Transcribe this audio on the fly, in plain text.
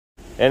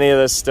any of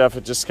this stuff,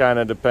 it just kind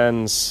of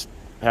depends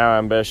how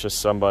ambitious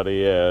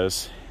somebody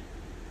is.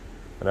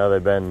 I know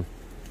they've been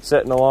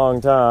sitting a long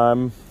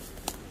time.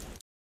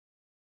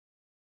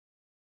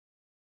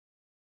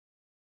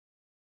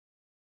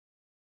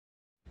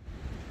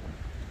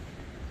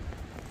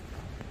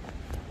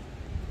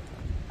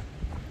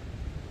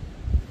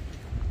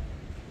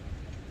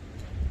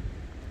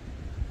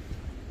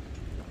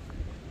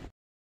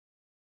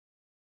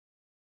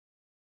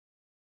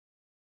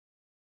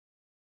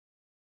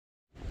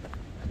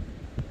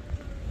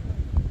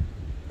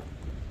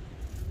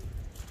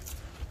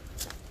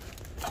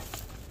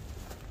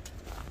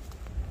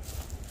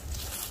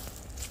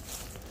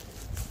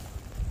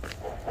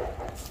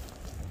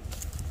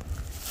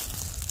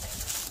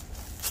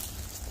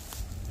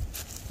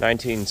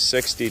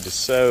 (1960)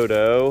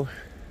 DeSoto,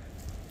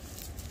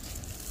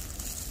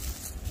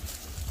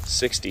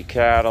 (60)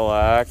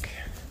 Cadillac,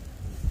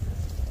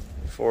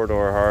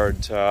 4-door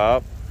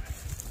hardtop,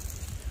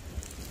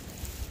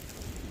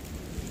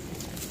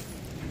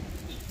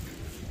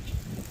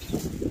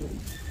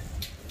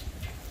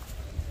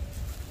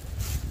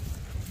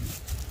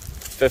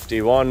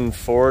 '51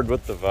 Ford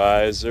with the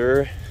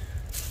visor.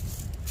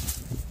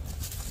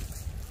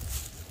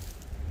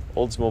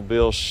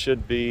 Oldsmobile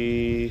should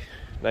be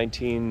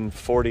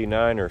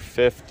 1949 or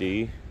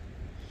 50. I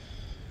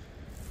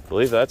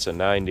believe that's a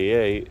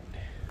 98.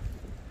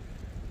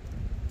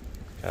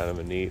 Kind of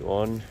a neat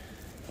one.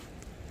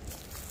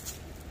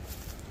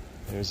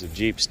 There's a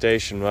Jeep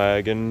station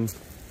wagon.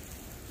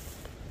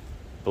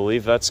 I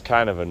believe that's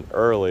kind of an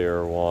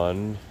earlier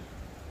one.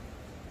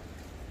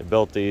 They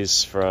built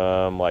these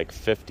from like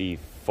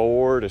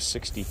 54 to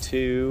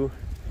 62.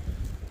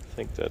 I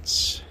think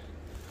that's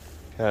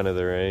kind of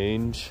the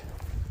range.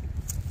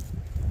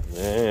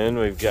 And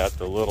we've got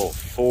the little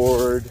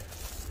Ford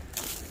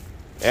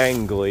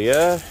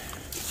Anglia.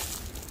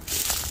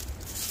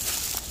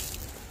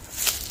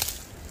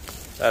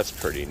 That's a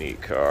pretty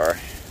neat car.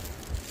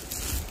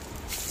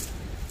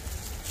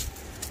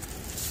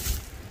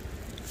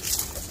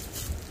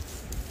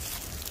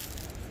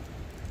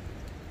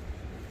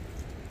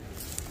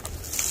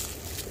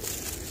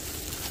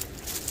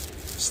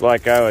 Just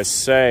like I was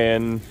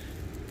saying,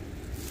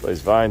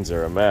 these vines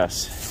are a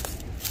mess.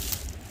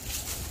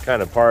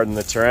 Kind of pardon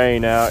the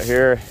terrain out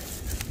here.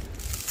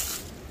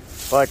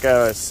 Like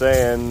I was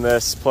saying,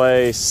 this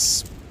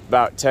place,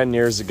 about 10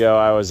 years ago,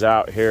 I was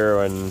out here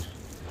when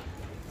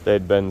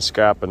they'd been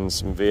scrapping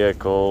some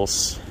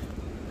vehicles.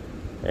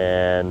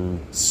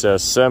 And so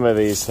some of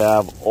these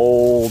have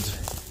old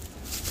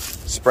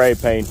spray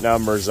paint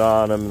numbers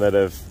on them that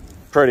have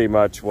pretty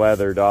much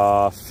weathered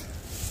off.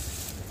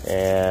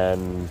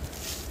 And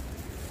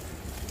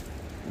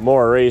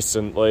more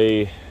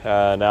recently,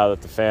 now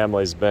that the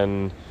family's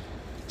been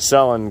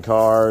selling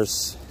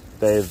cars,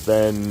 they've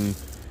been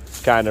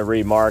kind of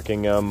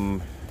remarking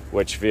them,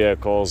 which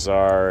vehicles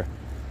are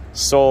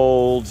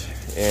sold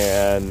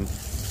and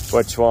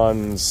which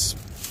ones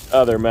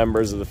other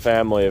members of the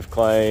family have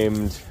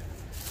claimed,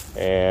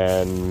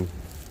 and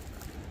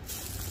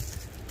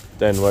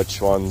then which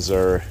ones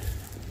are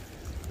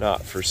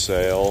not for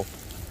sale.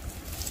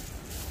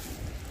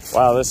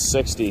 Wow, this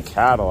 '60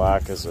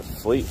 Cadillac is a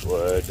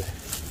Fleetwood.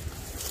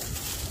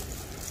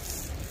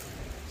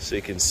 So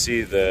you can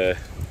see the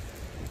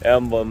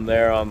emblem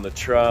there on the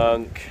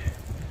trunk,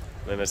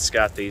 and it's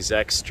got these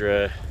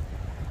extra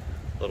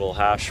little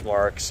hash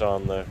marks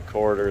on the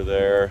quarter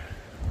there.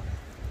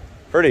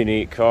 Pretty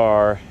neat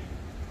car.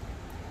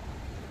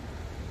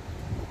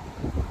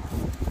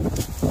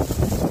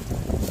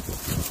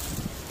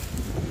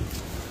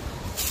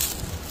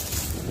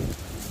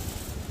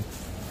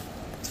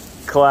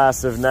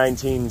 Class of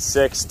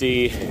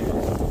 1960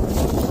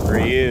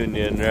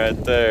 reunion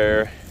right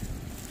there.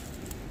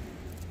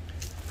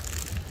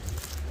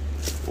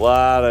 A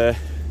lot of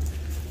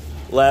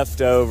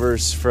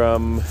leftovers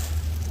from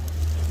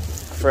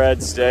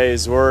Fred's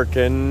days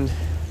working.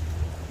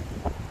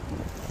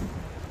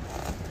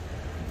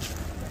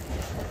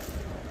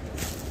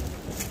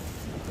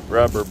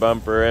 Rubber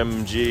bumper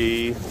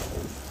MG.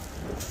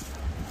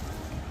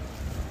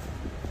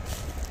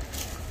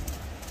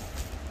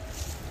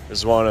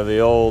 There's one of the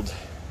old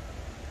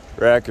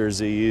wreckers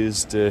he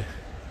used to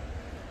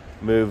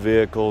move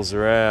vehicles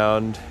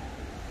around.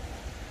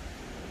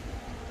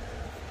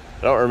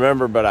 I don't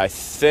remember, but I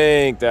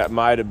think that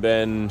might have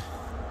been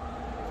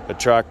a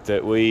truck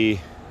that we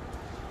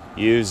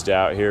used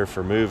out here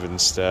for moving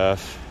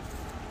stuff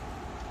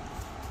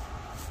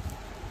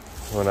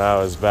when I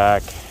was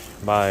back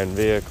buying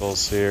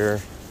vehicles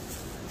here.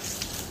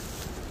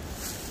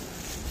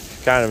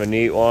 Kind of a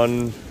neat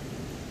one.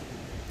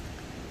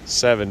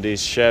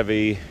 70s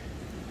Chevy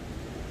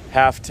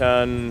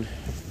half-ton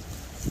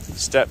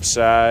step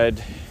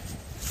side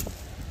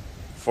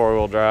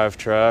 4-wheel drive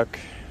truck.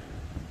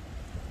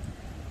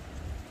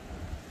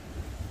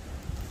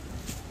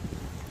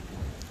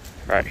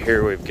 Right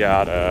here we've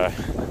got a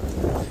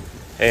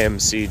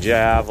AMC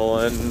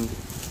Javelin.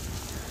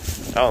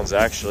 That one's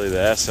actually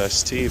the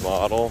SST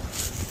model.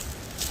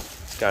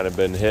 It's kind of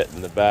been hit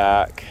in the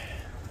back.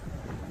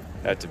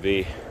 Had to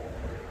be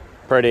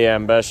pretty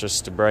ambitious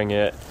to bring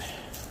it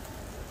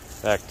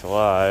back to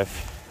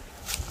life.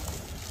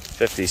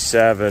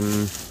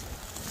 57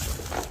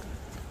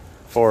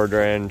 Ford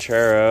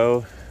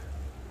Ranchero.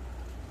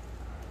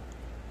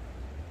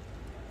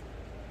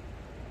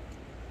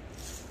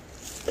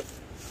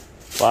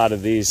 A lot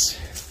of these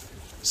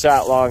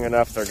sat long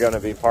enough they're going to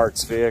be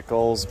parts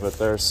vehicles, but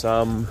there's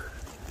some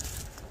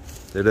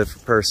that if a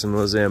person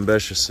was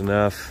ambitious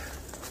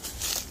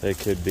enough, they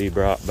could be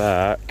brought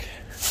back.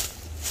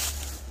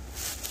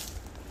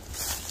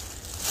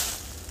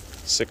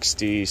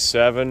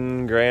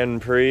 67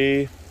 Grand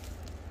Prix.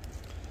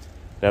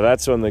 Now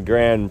that's when the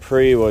Grand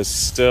Prix was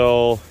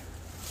still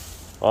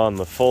on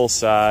the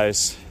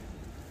full-size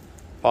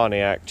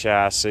Pontiac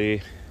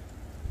chassis.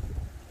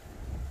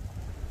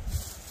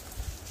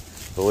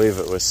 I believe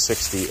it was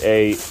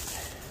 68.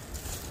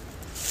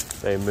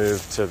 They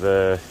moved to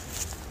the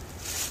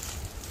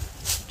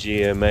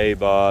GMA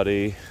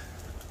body,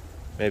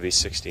 maybe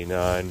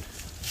 69.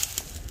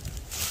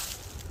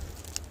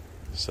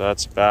 So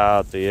that's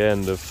about the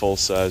end of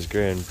full-size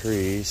Grand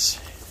Prix.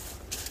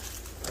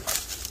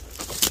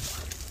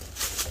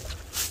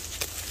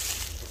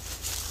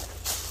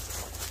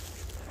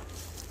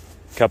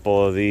 A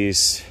couple of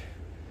these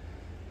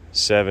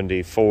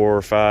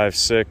 74, 5,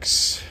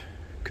 6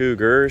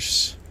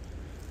 Cougars.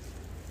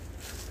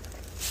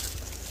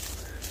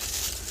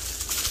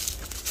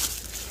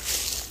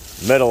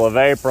 Middle of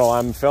April,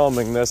 I'm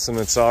filming this and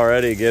it's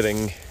already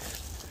getting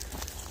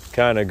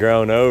kind of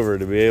grown over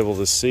to be able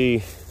to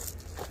see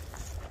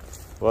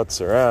what's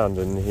around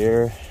in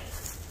here.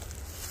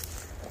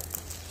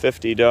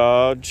 50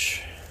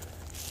 Dodge.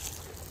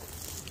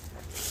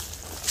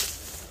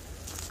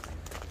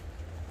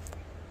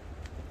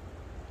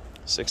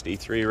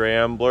 '63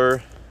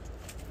 Rambler.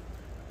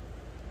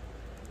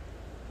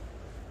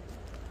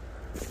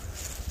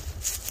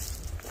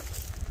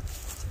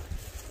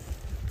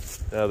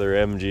 Another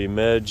MG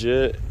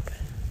Midget.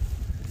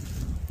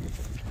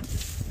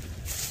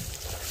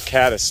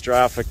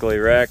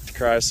 Catastrophically wrecked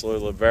Chrysler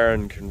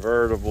LeBaron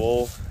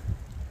convertible.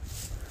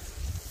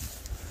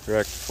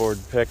 Wrecked Ford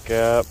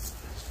pickup.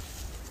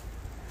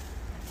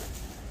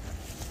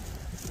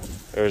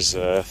 There's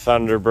a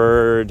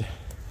Thunderbird,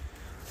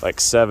 like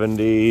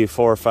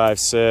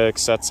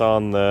 7456. That's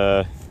on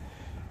the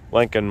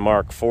Lincoln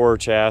Mark IV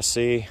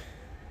chassis.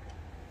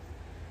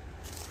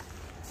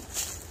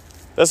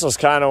 This was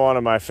kind of one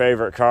of my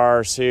favorite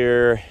cars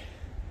here. I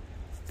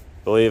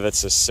believe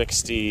it's a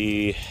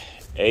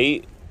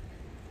 68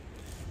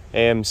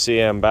 AMC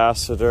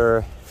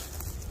Ambassador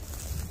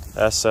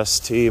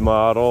SST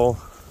model.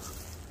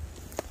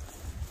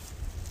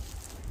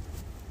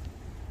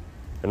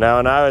 Now,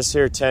 when I was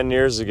here 10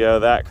 years ago,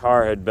 that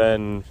car had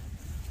been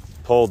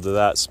pulled to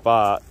that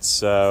spot,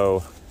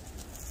 so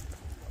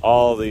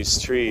all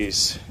these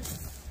trees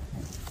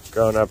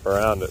grown up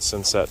around it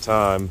since that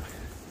time.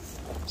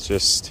 It's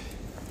just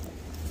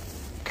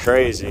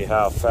crazy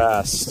how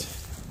fast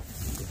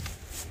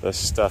this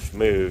stuff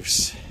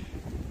moves.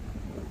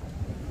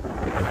 I'm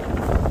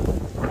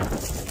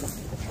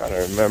trying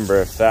to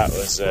remember if that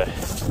was a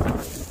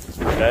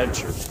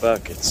bench or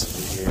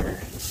buckets in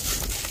here.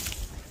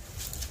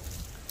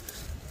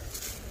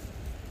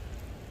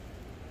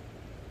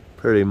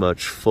 Pretty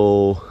much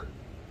full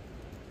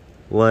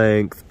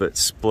length, but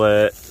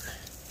split.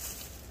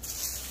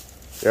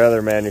 The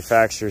other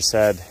manufacturers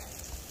had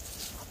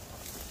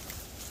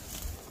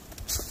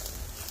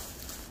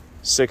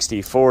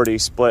 60-40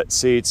 split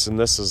seats, and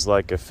this is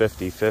like a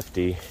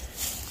 50-50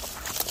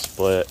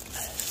 split.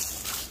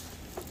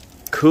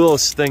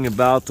 Coolest thing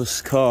about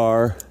this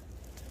car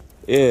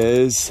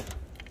is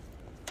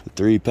the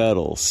 3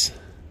 pedals.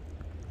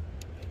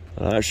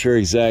 I'm not sure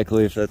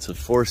exactly if that's a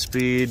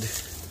 4-speed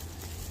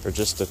or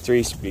just a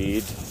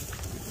 3-speed.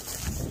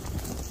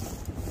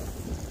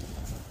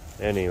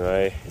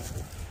 Anyway,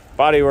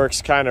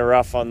 bodywork's kind of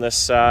rough on this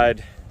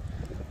side.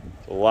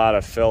 A lot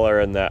of filler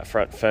in that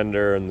front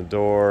fender and the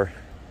door.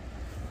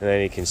 And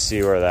then you can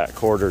see where that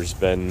quarter's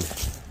been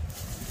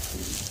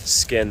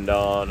skinned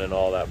on and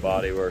all that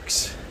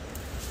bodywork's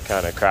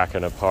kind of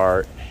cracking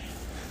apart.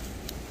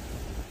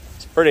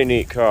 It's a pretty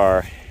neat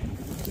car.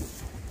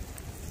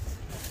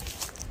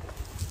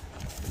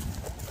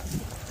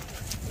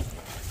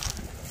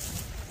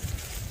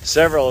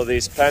 Several of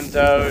these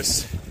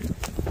Pintos.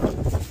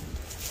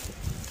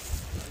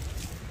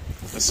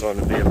 This one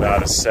would be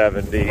about a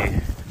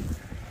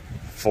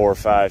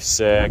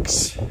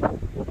 7456.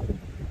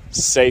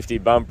 Safety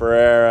bumper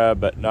era,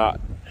 but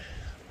not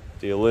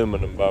the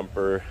aluminum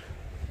bumper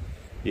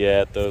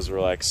yet. Those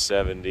were like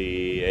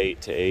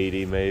 78 to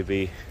 80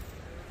 maybe.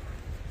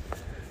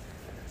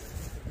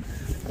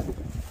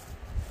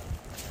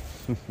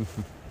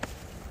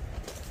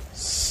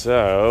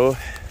 So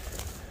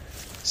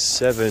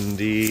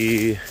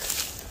 71,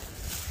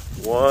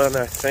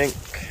 I think,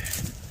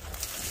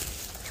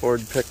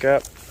 Ford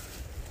pickup. It's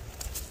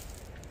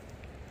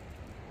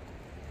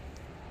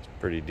a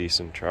pretty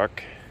decent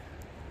truck.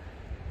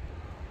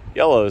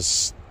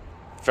 Yellow's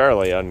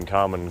fairly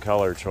uncommon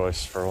color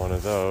choice for one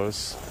of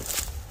those.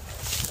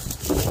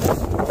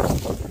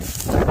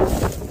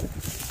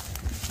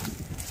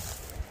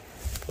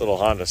 Little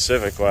Honda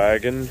Civic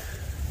wagon.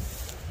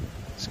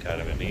 It's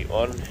kind of a neat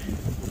one.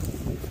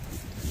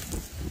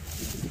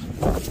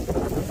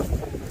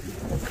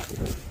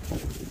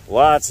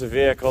 Lots of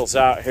vehicles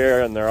out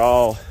here, and they're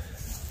all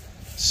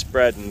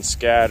spread and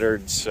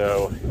scattered,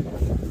 so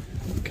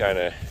kind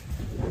of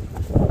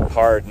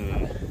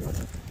harden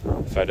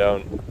if I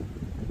don't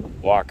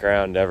walk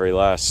around every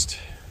last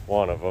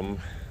one of them.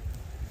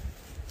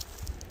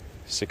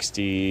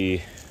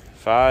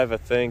 65, I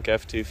think,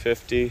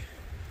 F-250.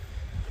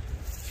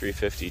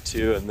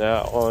 352 in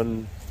that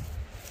one.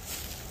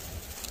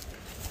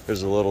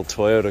 There's a little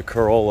Toyota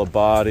Corolla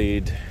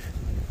bodied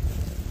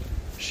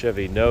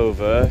Chevy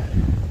Nova.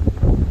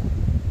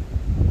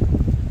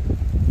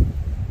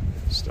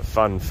 Just a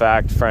fun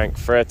fact, Frank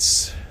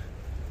Fritz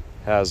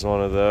has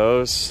one of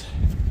those.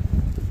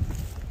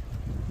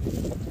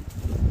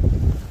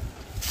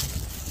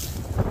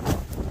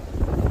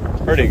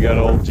 Pretty good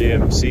old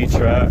GMC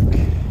truck.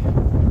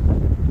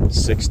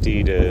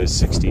 60 to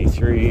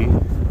 63.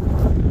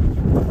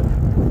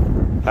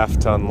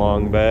 Half-ton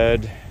long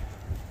bed.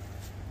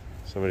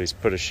 Somebody's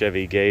put a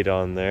Chevy gate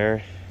on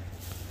there.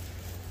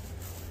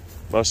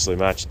 Mostly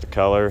matched the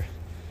color.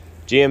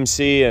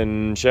 GMC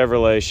and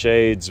Chevrolet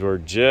shades were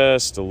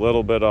just a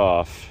little bit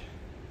off.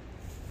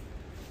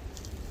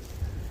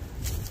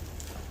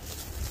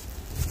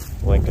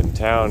 Lincoln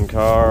Town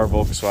Car,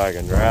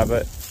 Volkswagen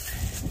Rabbit.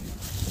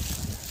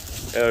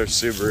 Another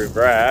Subaru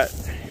Brat.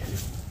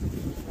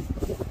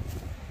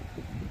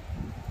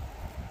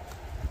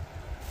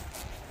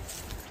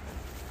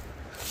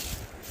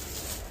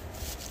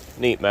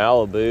 Neat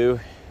Malibu,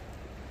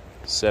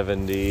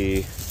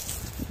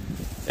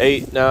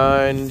 78,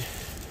 9.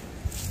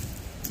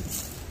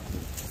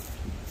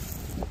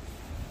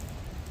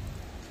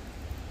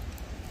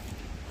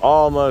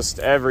 Almost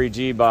every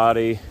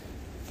G-body,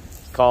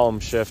 column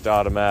shift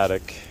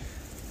automatic.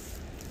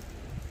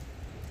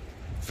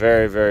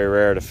 Very, very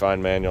rare to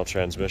find manual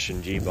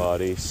transmission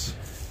G-bodies.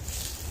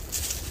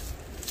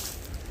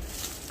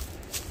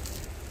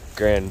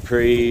 Grand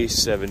Prix,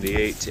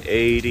 78 to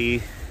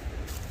 80.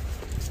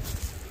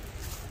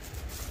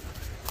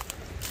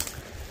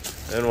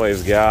 Then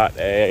we've got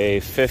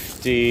a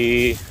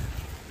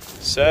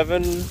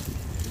 57,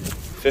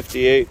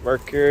 58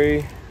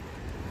 Mercury,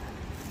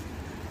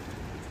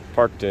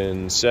 parked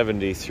in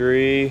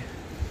 73.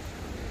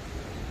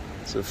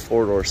 It's a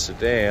four-door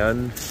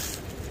sedan.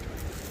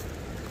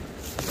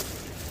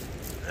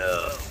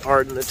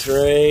 Pardon the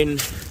terrain.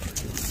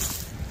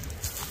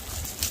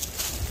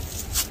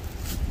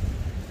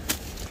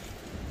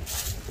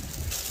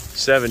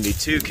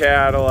 '72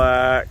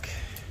 Cadillac.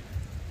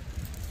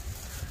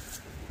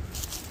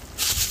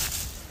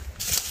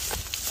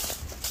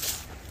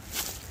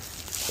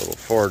 Little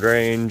Ford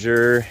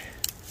Ranger.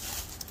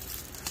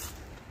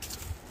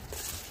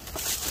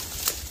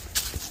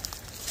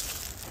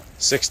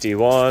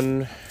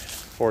 '61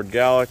 Ford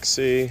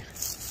Galaxy.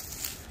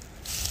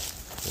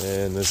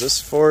 And is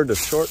this Ford a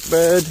short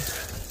bed?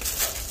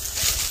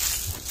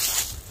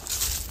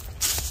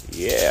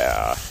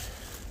 Yeah.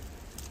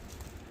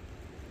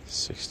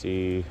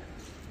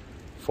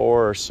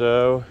 64 or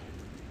so.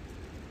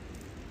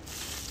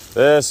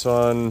 This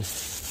one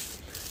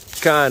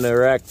kind of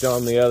wrecked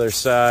on the other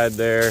side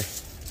there.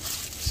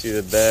 See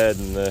the bed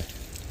and the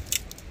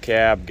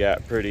cab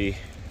got pretty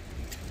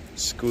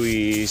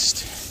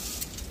squeezed.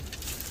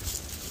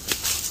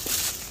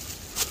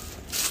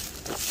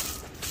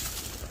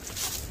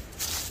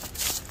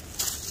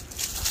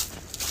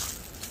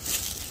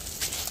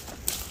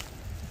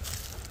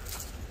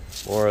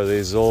 More of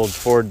these old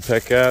Ford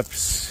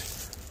pickups.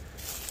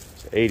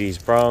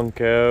 80s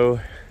Bronco.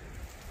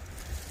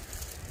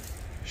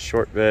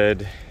 Short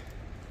bed.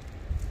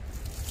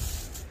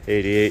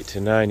 88 to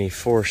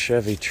 94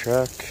 Chevy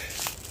truck.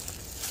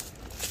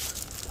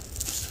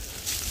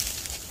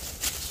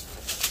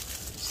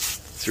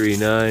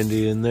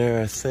 $390 in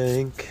there, I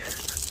think.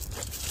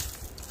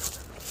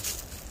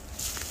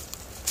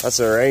 That's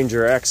a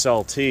Ranger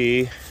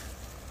XLT.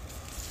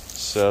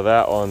 So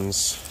that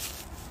one's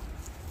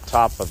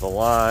top of the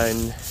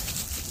line.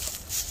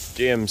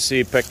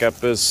 GMC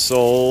pickup is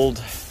sold,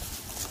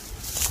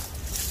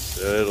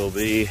 so it'll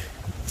be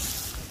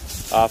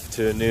off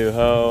to a new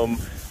home.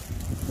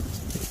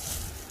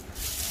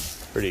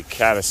 Pretty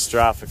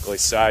catastrophically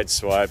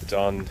sideswiped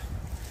on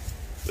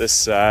this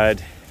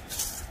side.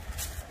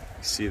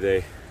 You see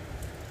they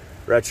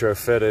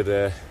retrofitted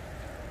a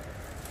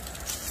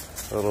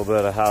little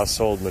bit of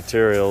household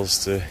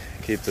materials to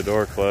keep the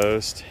door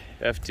closed.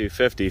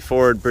 F-250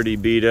 Ford, pretty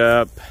beat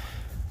up.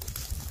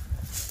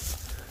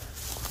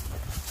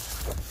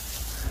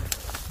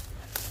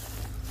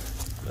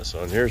 This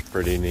one here's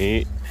pretty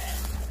neat.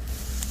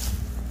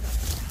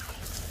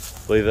 I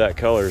believe that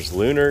color's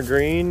lunar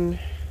green.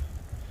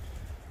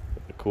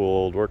 A cool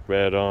old work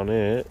bed on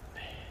it.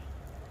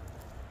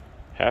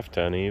 Half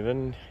ton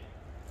even.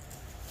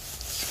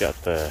 It's got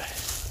the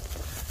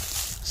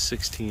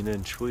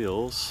 16-inch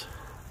wheels.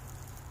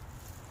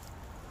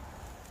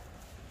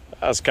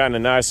 That was kind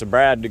of nice of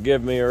Brad to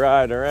give me a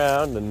ride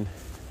around and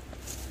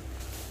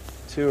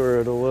tour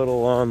it a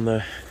little on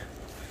the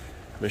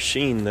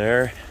machine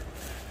there.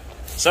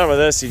 Some of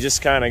this you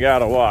just kind of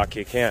gotta walk.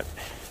 You can't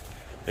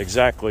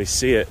exactly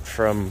see it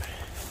from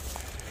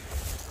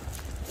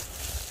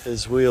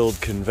his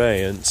wheeled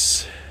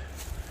conveyance.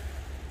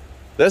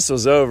 This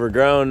was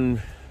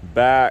overgrown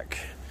back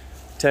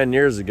 10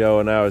 years ago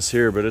when I was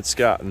here, but it's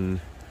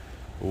gotten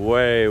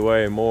way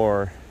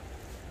more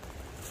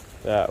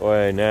that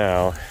way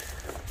now.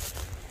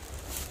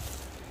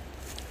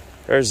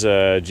 There's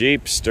a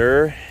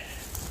Jeepster.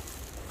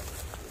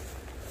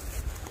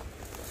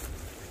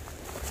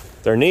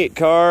 They're neat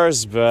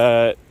cars,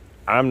 but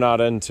I'm not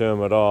into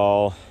them at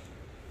all.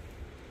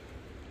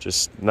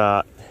 Just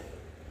not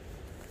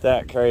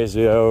that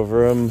crazy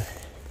over them.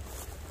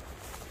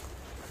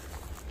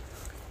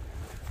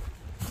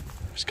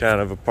 There's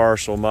kind of a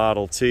partial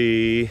Model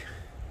T.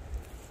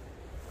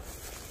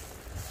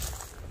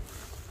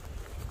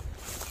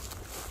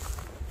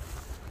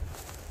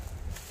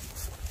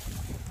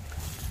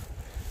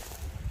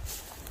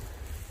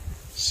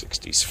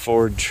 '60s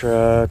Ford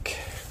truck.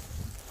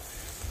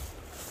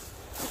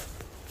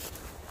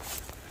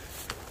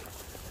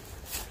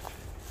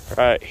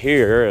 Right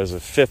here is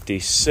a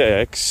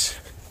 '56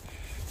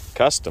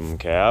 custom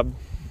cab.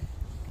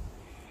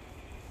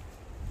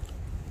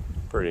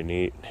 Pretty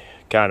neat.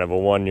 Kind of a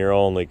one-year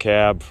only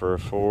cab for a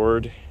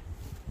Ford.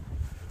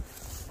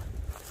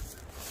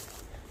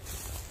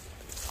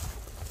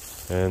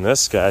 And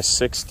this guy's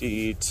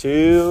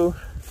 62.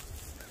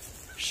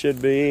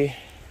 Should be.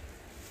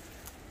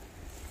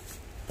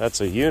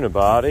 That's a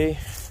unibody.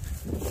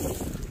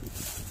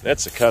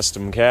 That's a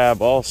custom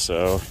cab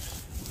also.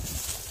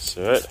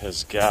 So it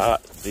has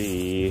got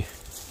the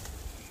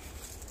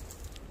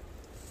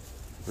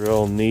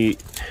real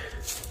neat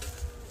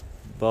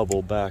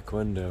bubble back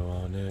window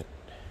on it.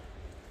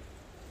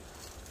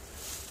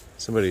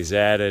 Somebody's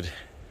added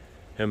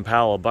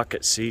Impala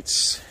bucket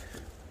seats.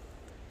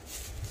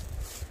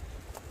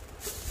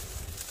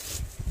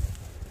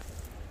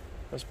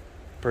 That's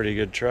a pretty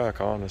good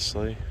truck,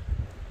 honestly.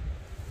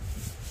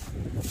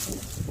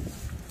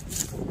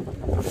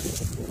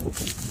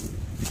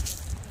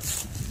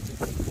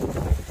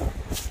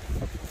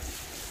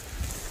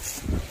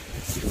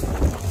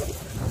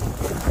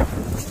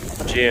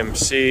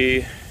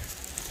 GMC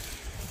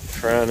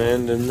front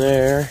end in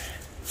there.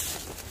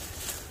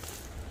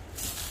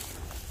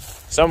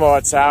 Some of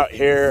what's out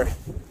here,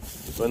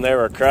 when they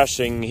were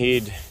crushing,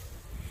 he'd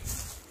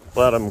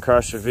let them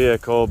crush a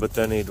vehicle, but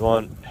then he'd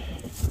want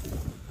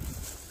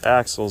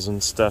axles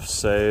and stuff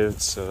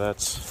saved, so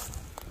that's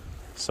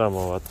some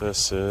of what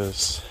this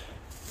is.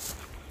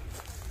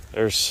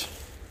 There's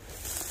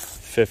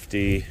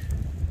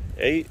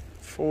 58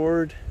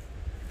 Ford.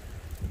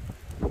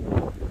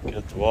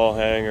 Got the wall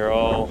hanger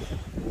all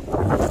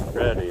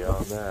ready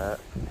on that.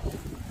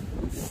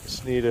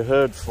 Just need a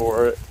hood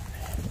for it.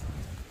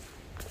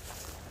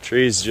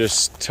 Trees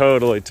just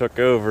totally took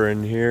over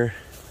in here.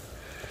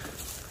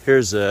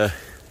 Here's a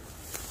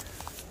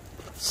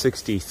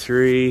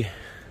 63.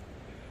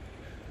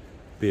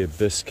 Be a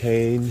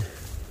Biscayne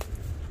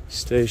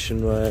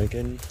station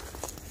wagon.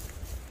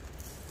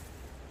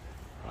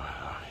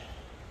 Wow.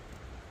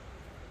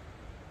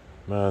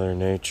 Mother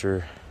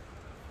Nature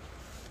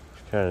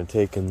kind of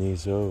taking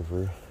these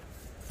over.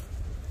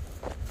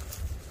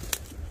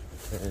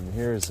 And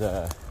here's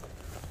a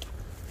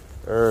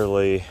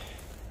early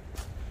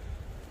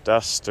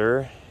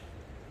Duster.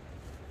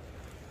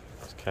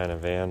 It's kind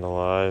of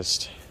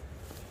vandalized.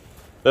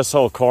 This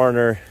whole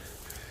corner,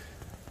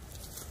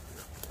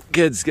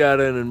 kids got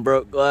in and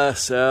broke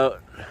glass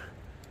out.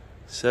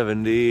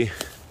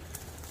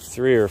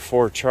 73 or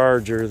 4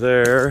 Charger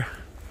there.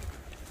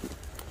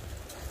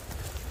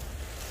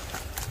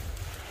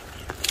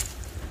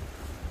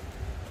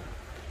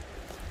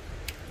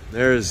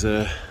 There's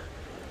a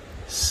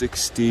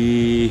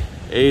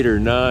 68 or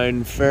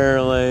 9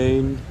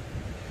 Fairlane.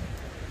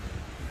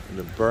 And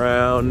a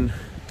brown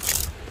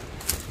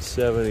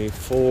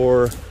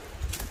 74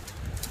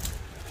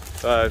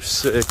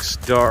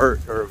 5.6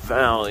 Dart or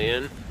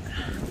Valiant.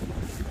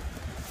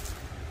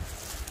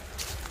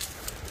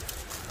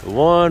 The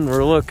one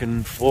we're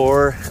looking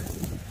for,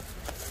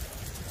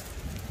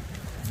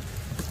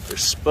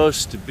 there's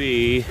supposed to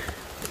be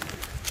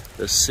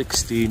the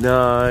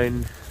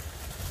 69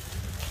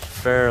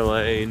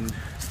 Fairlane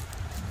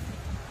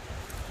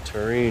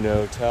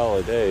Torino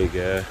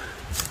Talladega.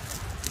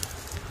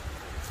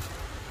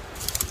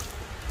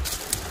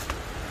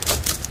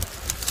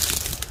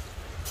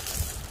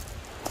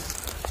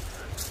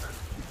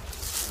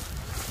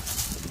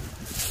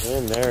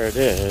 And there it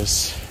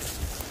is.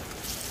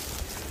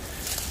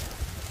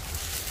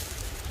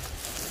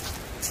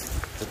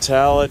 The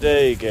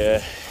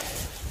Talladega.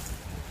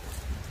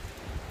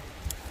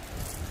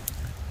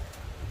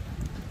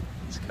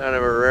 It's kind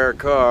of a rare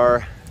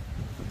car.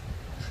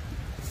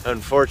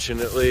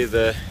 Unfortunately,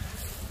 the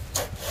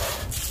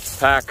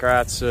pack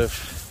rats have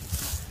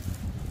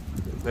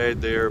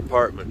made their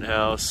apartment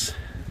house.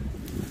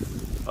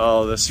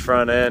 Oh, this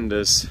front end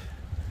is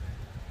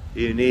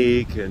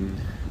unique, and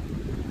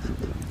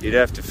you'd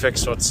have to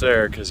fix what's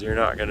there because you're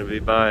not going to be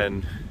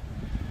buying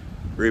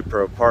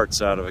repro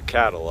parts out of a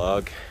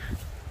catalog.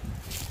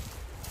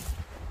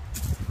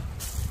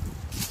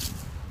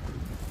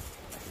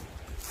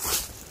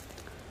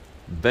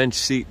 Bench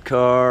seat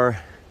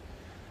car,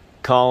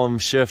 column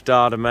shift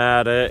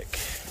automatic.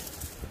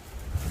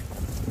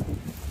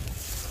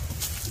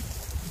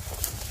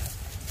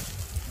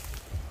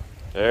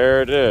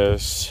 There it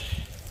is.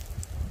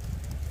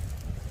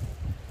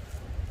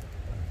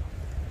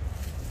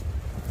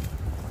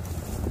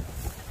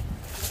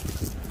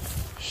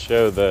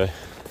 Show the,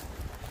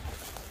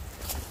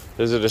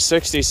 is it a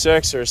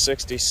 66 or a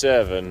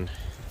 67?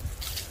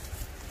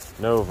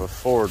 Nova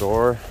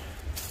 4-door.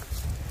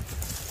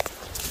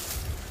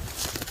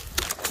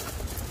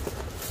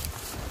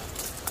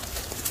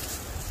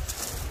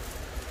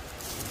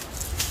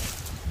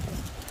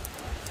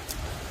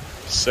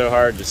 So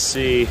hard to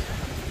see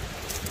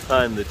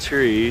behind the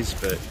trees,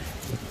 but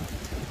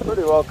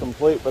pretty well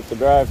complete with the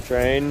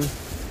drivetrain.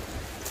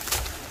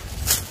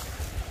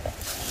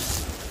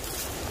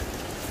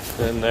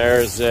 Then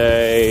there's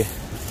a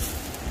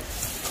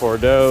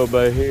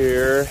Cordoba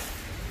here.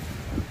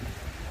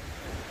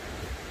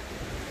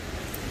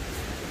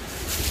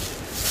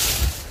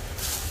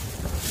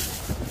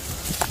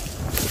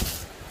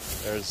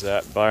 There's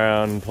that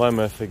brown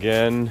Plymouth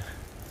again.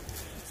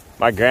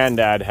 My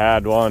granddad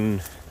had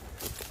one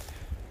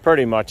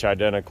pretty much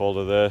identical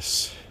to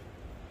this.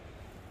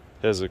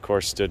 His, of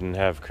course, didn't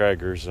have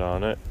Krager's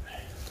on it.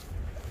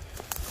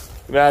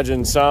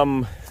 Imagine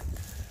some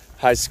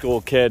high school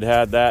kid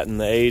had that in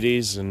the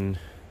 80s and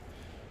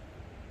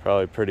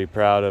probably pretty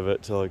proud of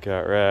it till it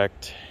got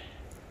wrecked.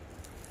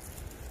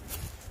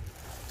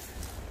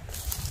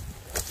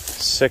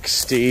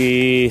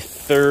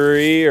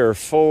 63 or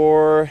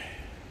 4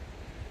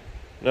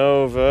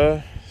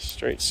 Nova,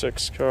 straight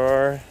 6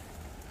 car.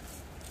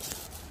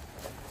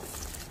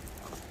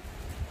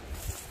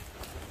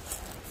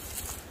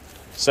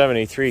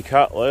 '73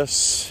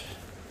 Cutlass.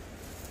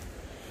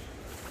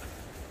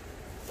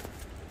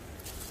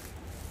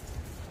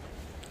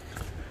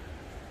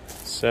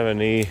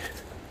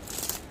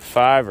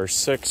 '75 or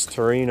 6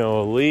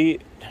 Torino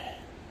Elite.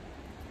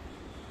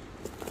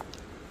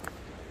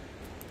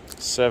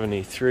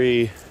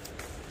 '73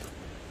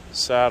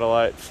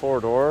 Satellite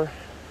 4-door.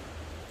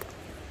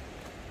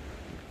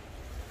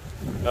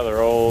 Another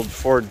old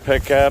Ford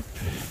pickup.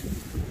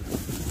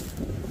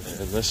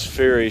 And this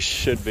Fury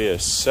should be a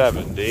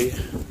 70.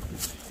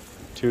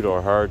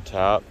 2-door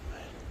hardtop.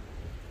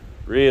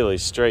 Really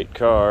straight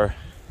car.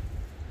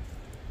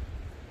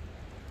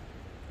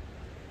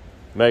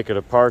 Make it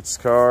a parts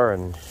car,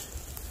 and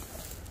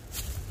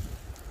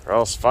or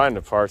else find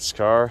a parts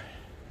car.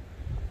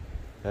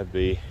 That'd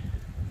be a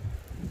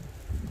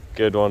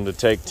good one to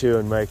take two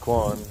and make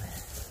one.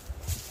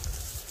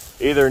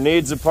 Either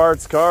needs a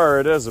parts car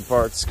or it is a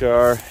parts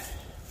car.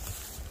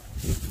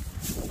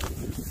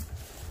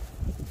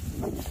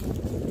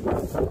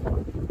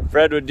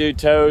 Fred would do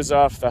tows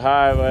off the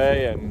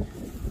highway, and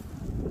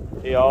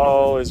he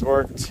always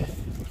worked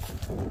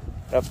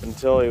up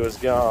until he was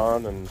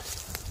gone, and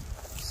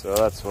so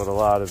that's what a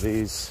lot of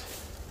these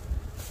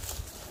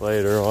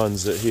later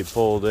ones that he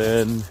pulled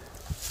in.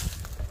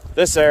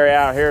 This area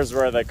out here is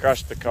where they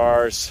crushed the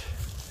cars.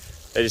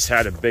 They just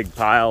had a big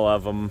pile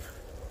of them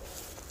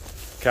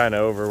kind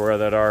of over where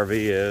that RV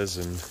is,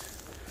 and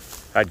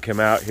I'd come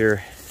out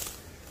here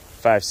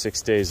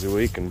 5-6 days a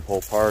week and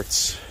pull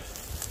parts,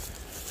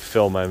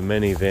 fill my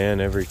minivan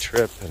every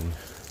trip and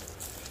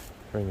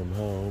bring them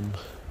home.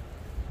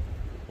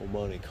 Old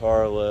Monte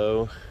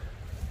Carlo.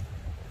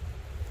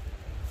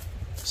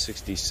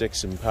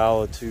 66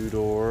 Impala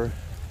 2-door.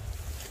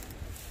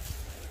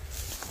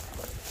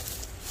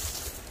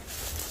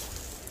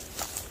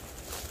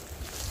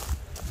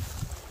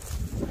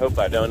 Hope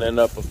I don't end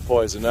up with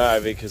poison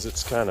ivy because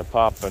it's kind of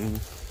popping.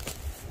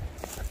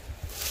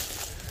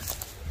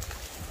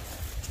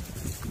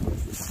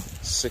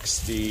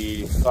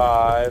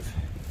 '65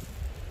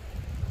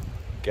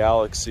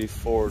 Galaxy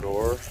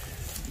 4-door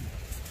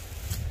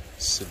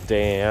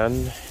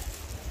sedan.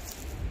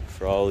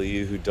 For all of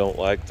you who don't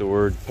like the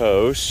word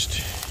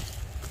post.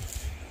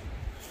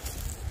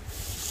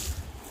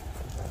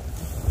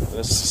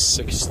 This is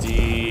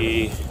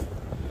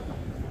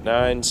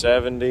 69,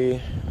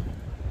 70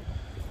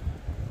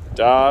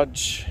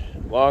 Dodge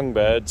long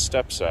bed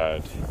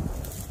stepside.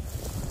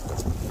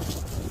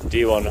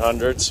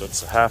 D100, so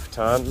it's a half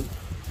ton.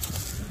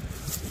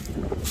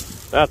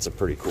 That's a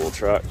pretty cool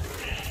truck.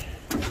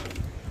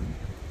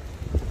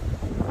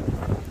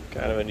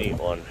 Kind of a neat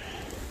one.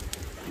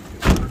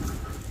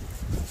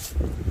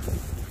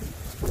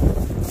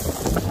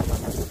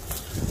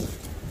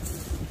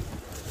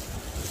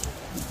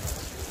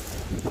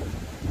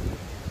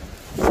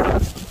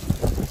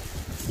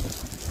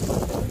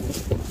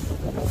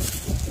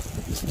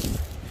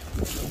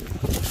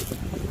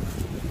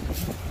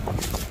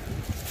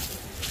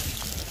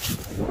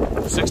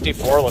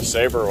 '64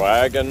 LeSabre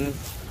wagon.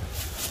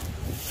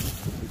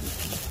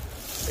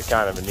 It's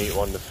kind of a neat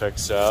one to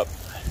fix up.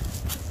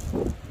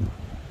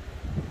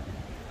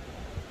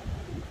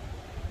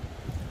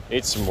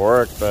 Needs some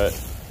work, but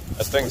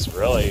that thing's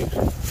really a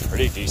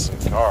pretty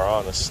decent car,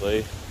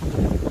 honestly.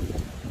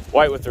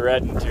 White with the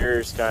red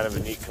interior is kind of a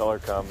neat color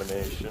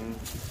combination.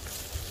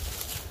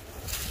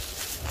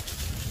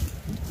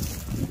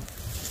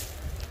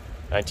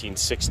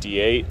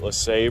 (1968)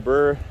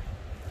 LeSabre,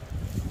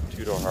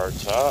 two-door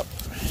hardtop.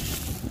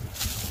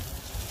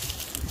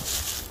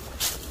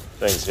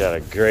 Thing's got a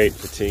great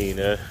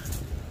patina.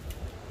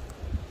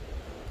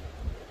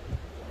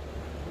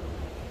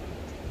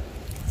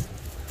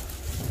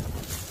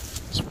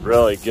 Some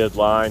really good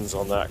lines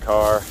on that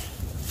car.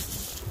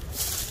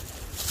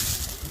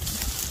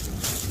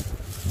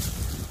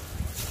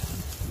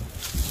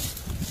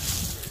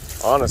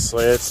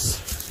 Honestly, it's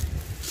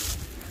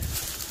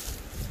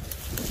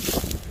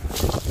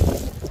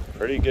a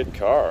pretty good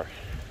car.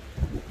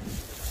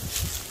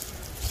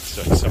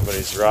 Looks like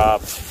somebody's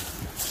robbed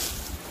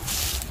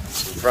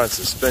some front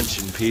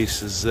suspension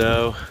pieces,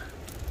 though.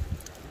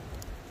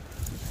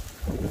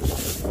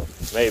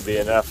 Maybe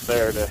enough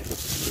there to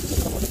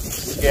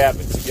scab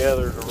it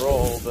together to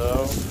roll,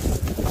 though.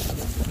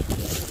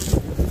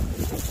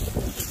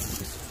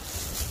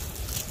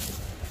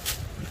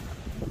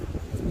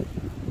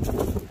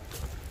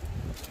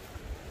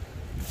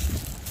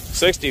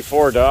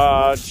 '64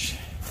 Dodge.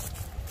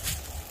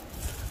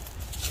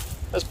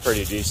 That's a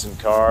pretty decent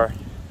car.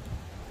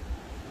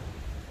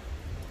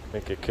 I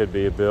think it could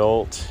be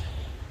built.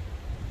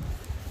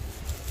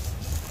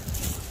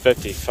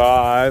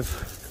 '55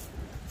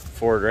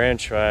 Ford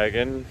Ranch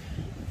Wagon.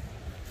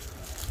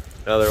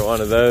 Another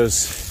one of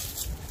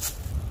those.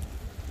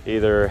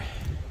 Either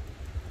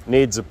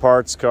needs a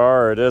parts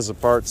car or it is a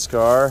parts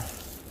car.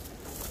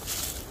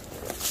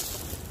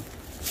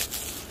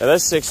 Now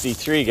that's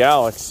 '63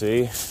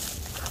 Galaxy.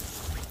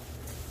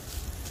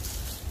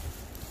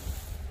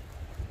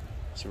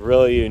 It's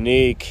really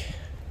unique.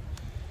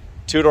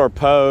 Two-door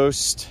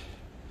post.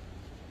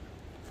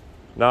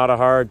 Not a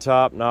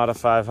hardtop, not a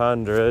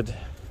 500.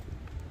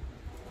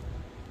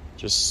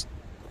 Just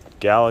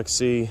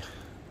Galaxy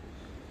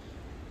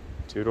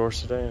two-door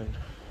sedan.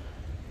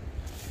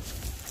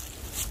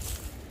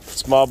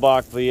 Small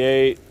block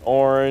V8,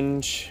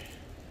 orange.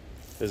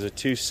 Is a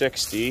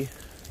 260.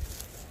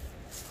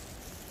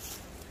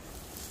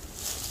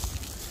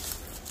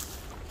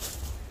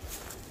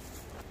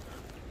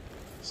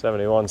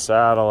 '71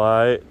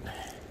 Satellite.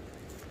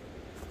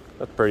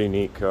 That's a pretty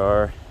neat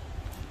car.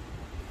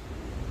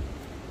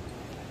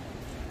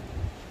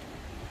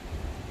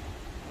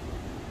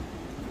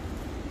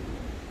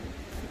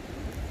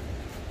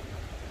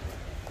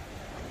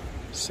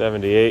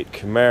 '78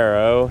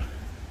 Camaro.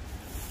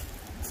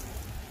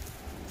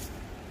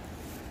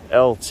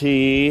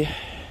 LT.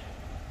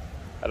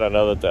 I don't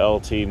know that the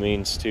LT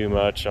means too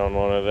much on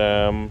one of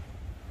them.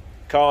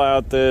 Call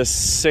out this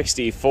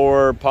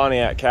 '64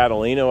 Pontiac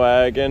Catalina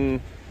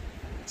wagon.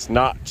 It's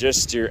not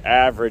just your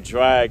average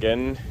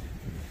wagon.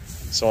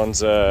 This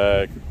one's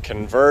a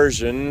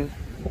conversion,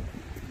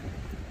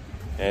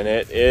 and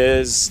it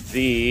is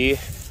the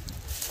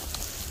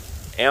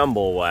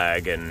Amble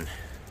wagon,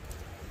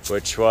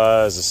 which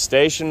was a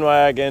station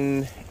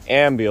wagon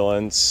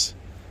ambulance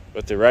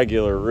with the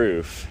regular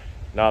roof,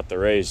 not the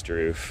raised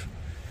roof.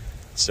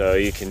 So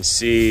you can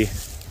see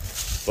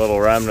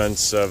little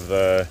remnants of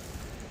the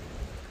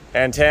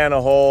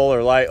antenna hole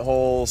or light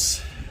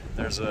holes.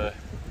 There's a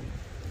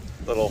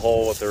little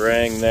hole with the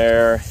ring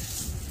there,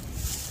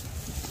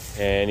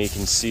 and you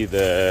can see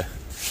the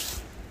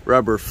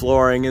rubber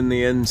flooring in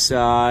the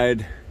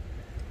inside.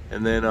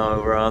 And then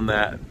over on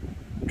that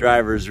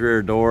driver's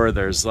rear door,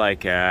 there's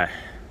like a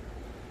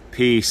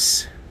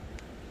piece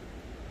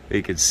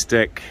you could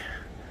stick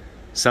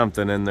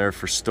something in there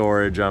for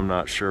storage. I'm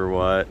not sure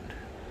what,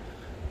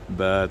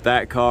 but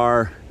that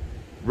car,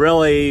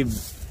 really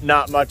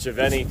not much of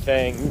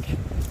anything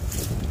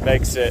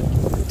makes it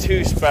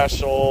too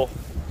special,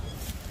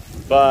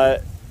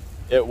 but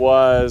it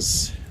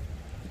was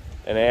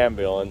an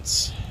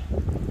ambulance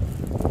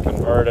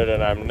converted,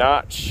 and I'm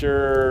not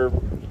sure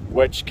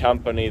which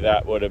company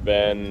that would have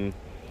been.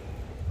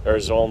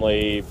 There's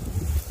only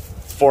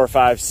 4,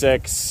 5,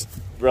 6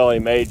 really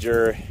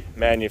major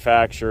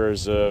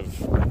manufacturers of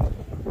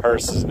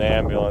hearses and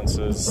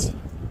ambulances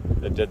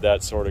that did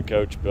that sort of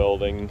coach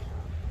building.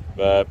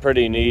 But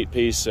pretty neat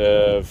piece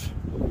of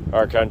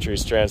our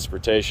country's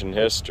transportation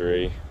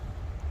history.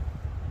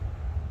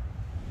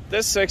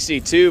 This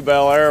 '62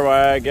 Bel Air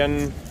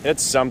wagon,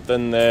 it's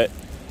something that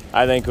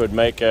I think would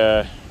make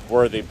a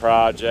worthy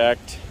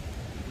project.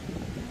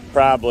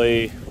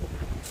 Probably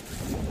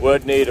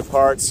would need a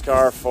parts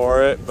car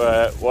for it,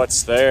 but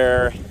what's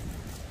there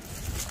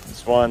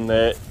is one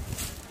that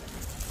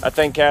I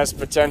think has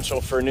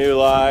potential for new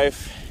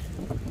life.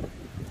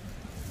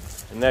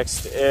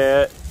 Next to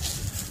it,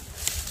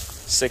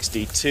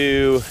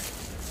 '62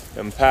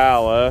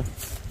 Impala.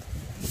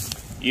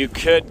 You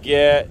could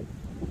get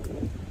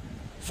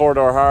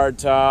 4-door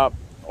hardtop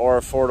or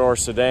a 4-door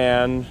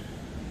sedan.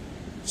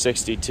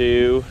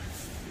 '62.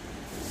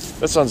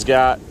 This one's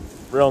got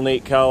real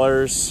neat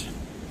colors.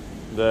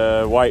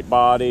 The white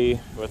body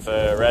with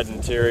a red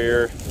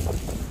interior.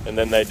 And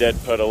then they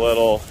did put a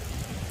little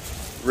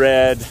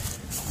red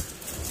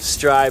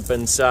stripe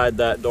inside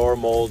that door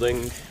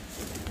molding.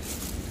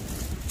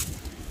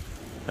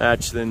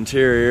 Match the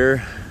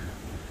interior.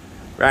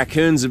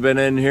 Raccoons have been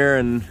in here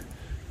and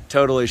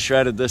totally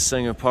shredded this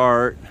thing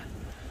apart.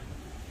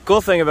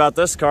 Cool thing about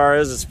this car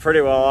is it's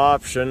pretty well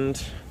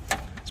optioned.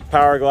 It's a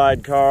power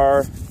glide car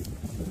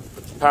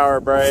with power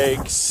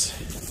brakes,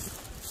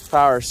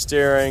 power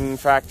steering,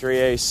 factory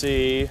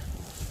AC.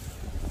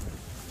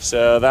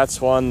 So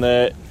that's one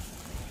that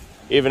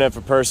even if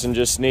a person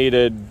just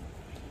needed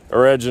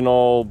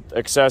original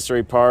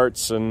accessory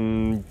parts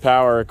and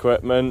power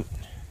equipment,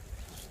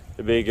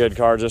 it'd be a good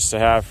car just to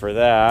have for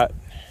that.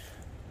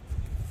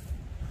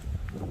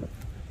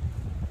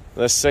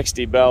 This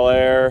 60 Bel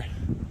Air,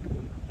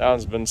 that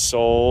one's been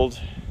sold.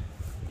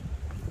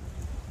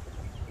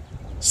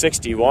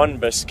 61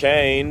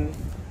 Biscayne.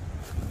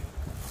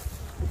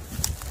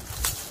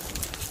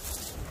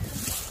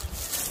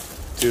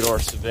 Two-door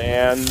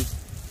sedan.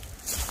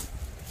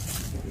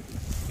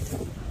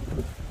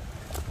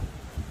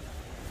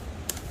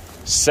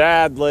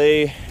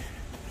 Sadly,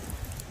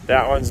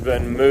 that one's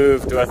been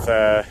moved with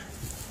a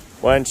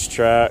winch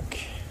truck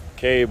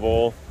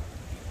cable,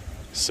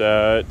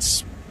 so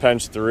it's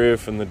pinched the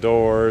roof and the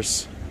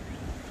doors.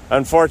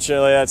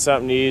 Unfortunately, that's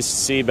something you used to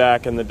see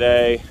back in the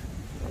day.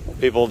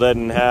 People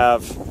didn't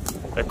have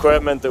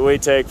equipment that we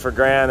take for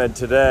granted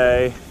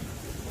today,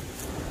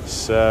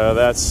 so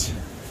that's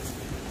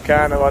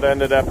kind of what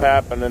ended up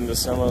happening to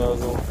some of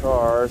those old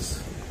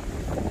cars.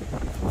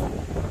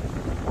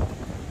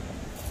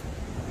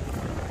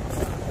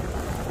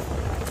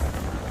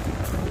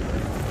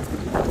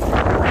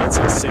 That's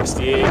a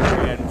 68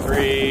 Grand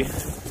Prix.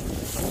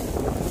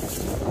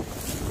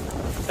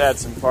 Had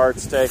some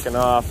parts taken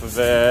off of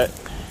it.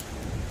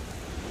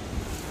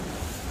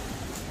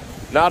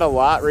 Not a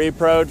lot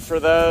reproed for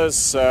those,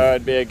 so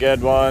it'd be a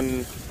good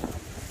one.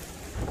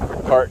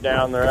 Part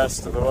down the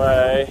rest of the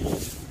way.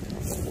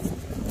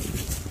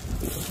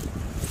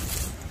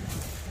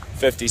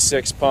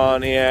 56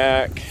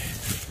 Pontiac,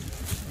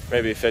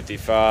 maybe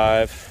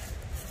 55.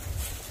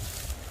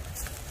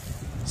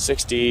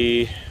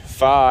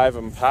 65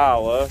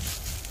 Impala,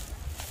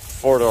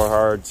 four-door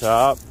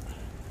hardtop.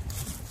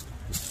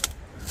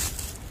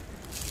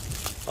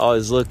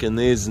 Always look in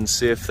these and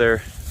see if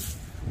they're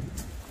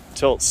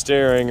tilt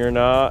steering or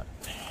not.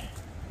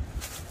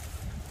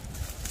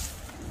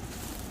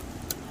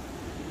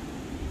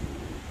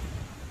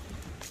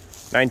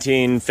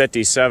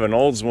 '57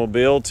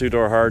 Oldsmobile,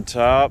 two-door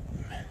hardtop.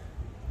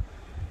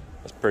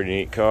 That's a pretty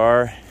neat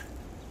car.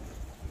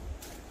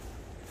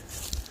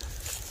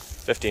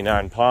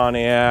 59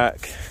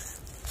 Pontiac,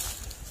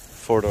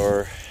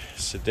 four-door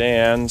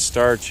sedan,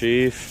 Star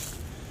Chief.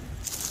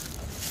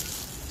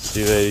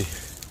 See, they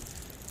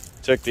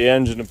took the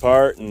engine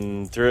apart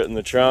and threw it in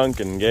the trunk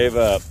and gave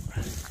up.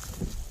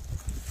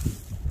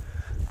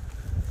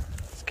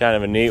 It's kind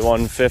of a neat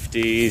one.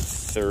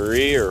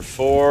 53 or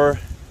 4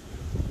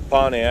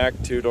 Pontiac,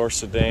 two-door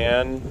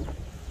sedan.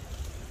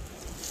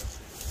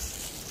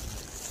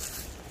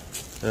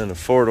 And a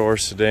four-door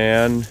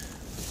sedan.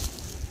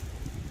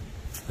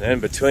 In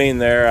between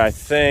there, I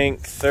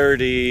think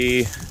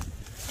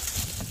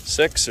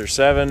 36 or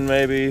 7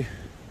 maybe.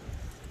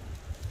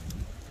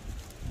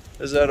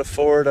 Is that a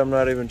Ford? I'm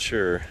not even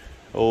sure.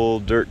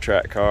 Old dirt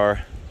track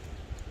car.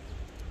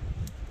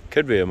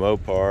 Could be a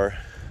Mopar.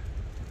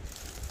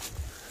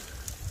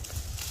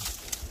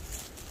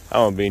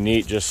 That would be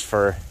neat just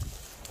for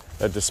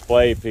a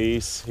display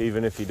piece,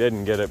 even if you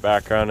didn't get it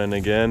back running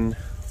again.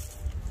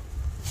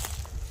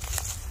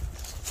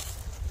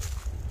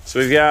 So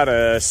we've got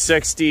a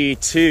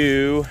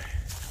 62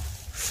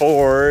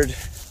 Ford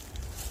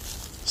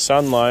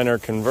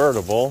Sunliner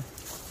convertible.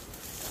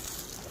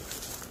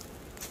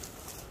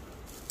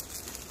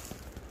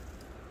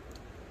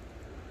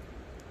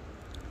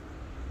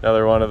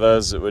 Another one of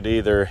those that would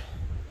either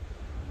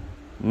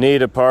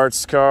need a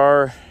parts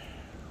car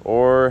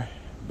or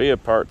be a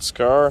parts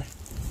car.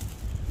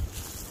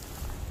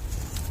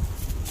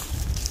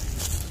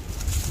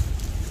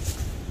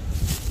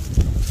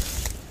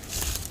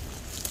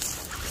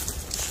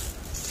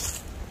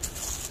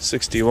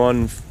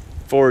 '61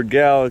 Ford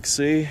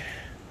Galaxy,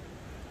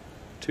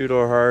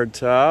 two-door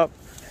hardtop.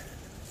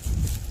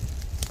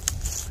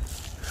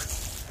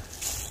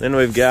 Then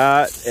we've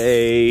got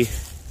a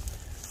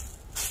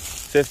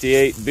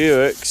 58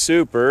 Buick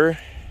Super,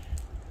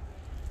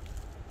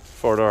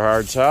 four-door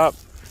hardtop.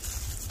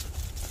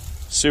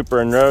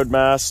 Super and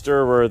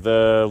Roadmaster were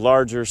the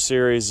larger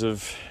series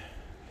of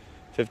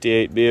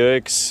 58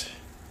 Buicks.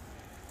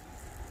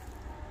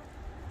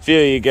 A few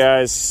of you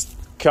guys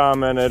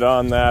commented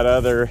on that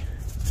other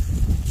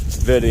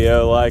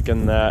video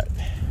liking that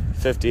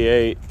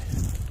 58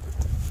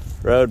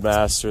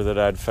 Roadmaster that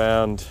I'd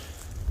found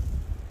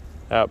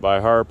out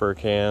by Harper,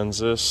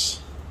 Kansas.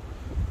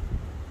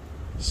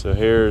 So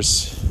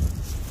here's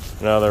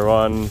another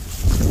one.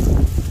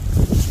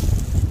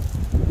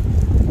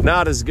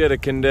 Not as good a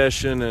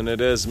condition, and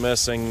it is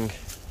missing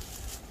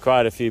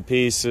quite a few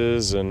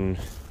pieces, and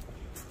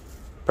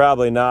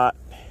probably not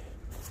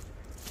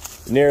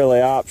nearly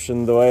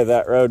optioned the way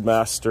that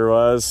Roadmaster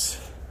was,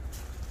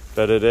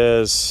 but it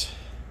is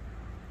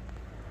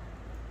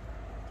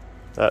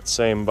that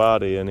same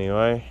body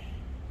anyway.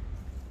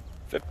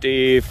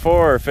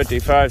 54 or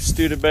 55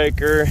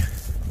 Studebaker,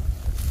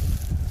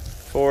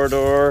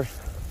 4-door,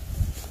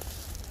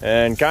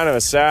 and kind of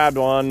a sad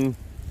one.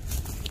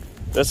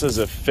 This is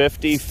a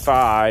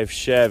 55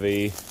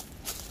 Chevy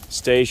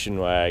station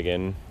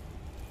wagon,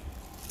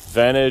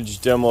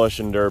 vintage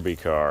demolition derby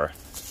car.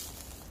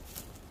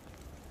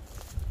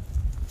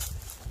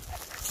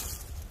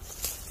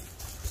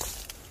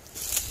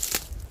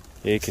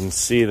 You can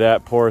see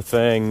that poor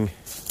thing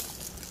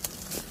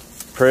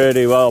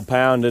pretty well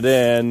pounded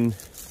in.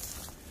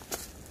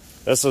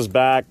 This was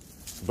back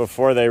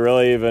before they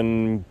really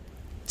even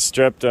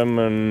stripped them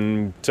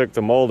and took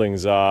the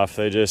moldings off.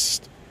 They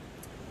just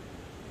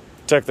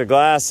took the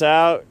glass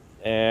out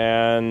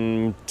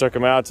and took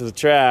them out to the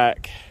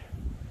track.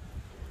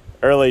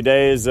 Early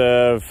days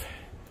of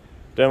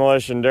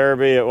demolition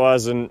derby, it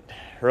wasn't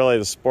really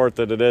the sport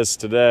that it is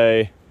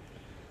today.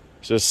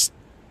 Just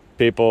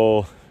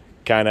people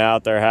kind of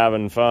out there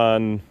having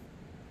fun.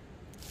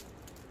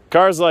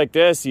 Cars like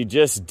this, you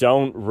just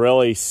don't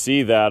really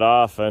see that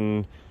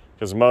often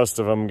because most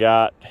of them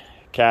got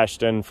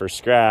cashed in for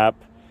scrap.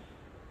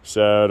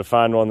 So to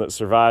find one that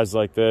survives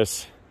like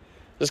this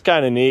is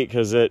kind of neat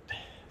because it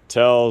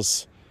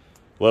tells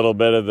a little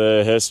bit of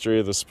the history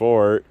of the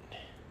sport.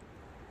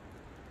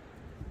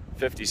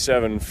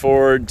 57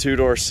 Ford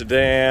 2-door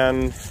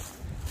sedan.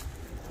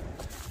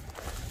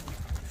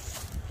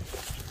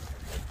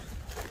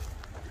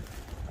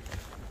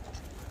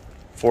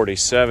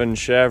 '47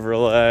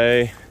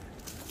 Chevrolet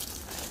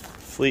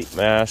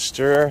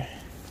Fleetmaster.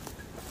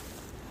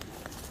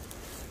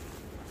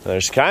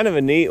 There's kind of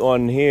a neat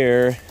one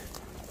here.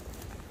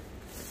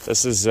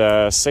 This is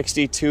a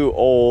 62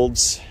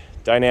 Olds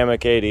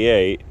Dynamic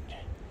 88.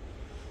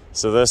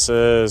 So this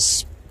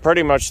is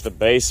pretty much the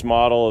base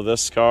model of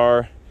this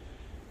car.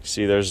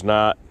 See, there's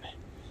not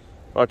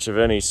much of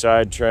any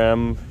side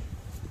trim.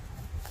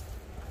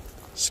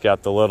 It's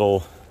got the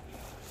little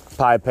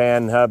pie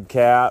pan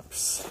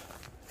hubcaps.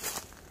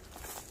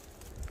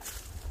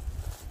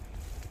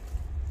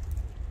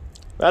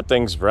 That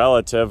thing's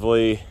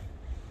relatively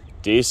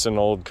decent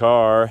old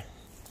car.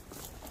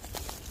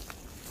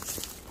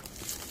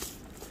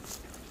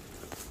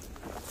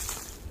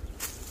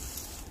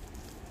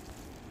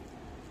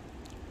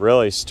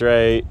 Really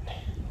straight.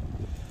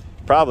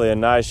 Probably a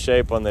nice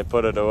shape when they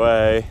put it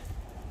away.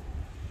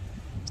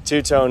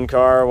 Two-tone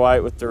car,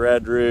 white with the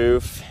red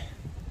roof.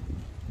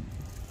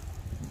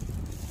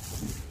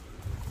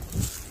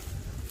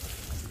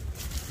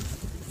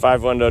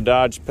 Five-window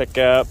Dodge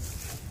pickup.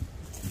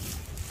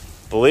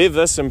 Believe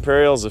this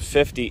Imperial's a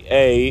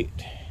 58.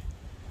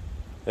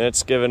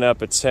 It's given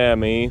up its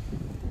Hemi.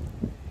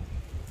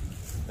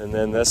 And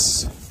then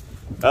this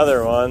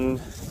other one,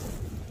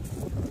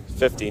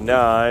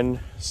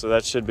 59. So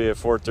that should be a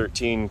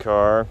 413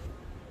 car.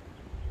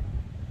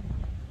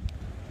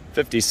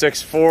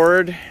 56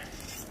 Ford.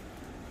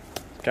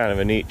 Kind of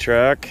a neat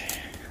truck.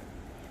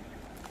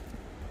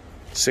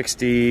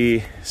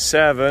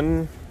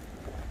 67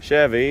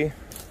 Chevy.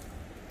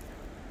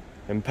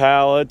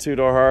 Impala,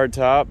 2-door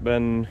hardtop,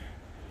 been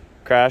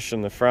crashed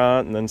in the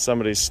front, and then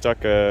somebody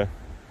stuck a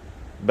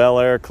Bel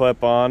Air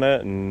clip on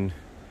it and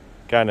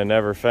kind of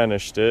never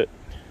finished it.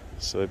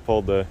 So they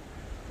pulled the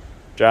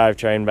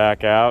drivetrain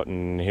back out,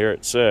 and here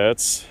it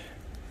sits.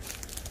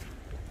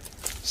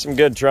 Some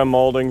good trim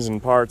moldings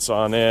and parts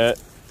on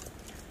it.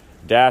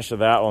 Dash of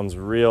that one's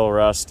real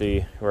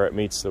rusty where it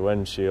meets the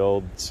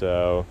windshield,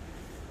 so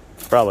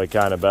probably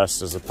kind of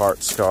best as a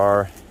parts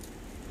car.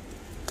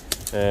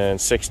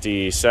 And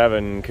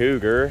 67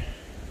 Cougar.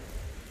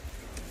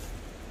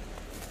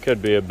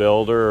 Could be a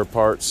builder or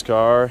parts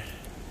car.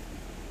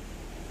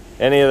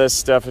 Any of this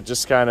stuff, it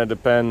just kind of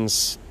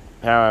depends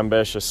how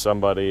ambitious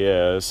somebody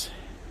is.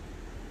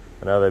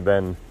 I know they've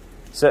been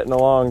sitting a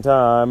long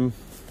time.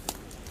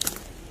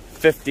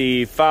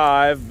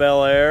 55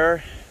 Bel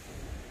Air.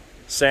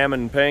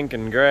 Salmon pink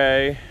and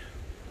gray.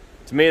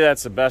 To me,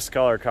 that's the best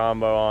color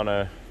combo on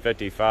a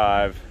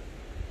 55.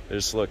 It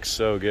just looks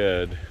so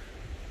good.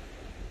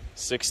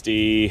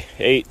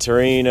 68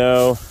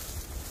 Torino.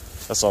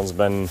 This one's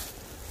been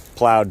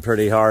plowed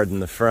pretty hard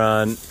in the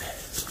front.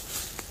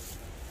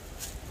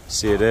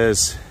 See, it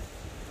is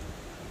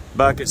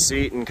bucket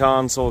seat and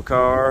console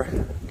car.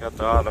 Got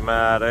the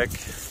automatic.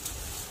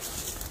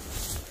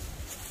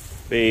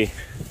 Be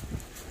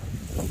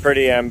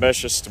pretty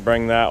ambitious to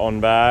bring that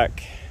one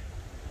back,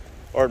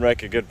 or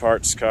make a good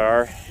parts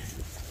car.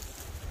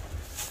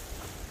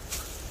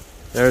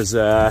 There's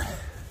a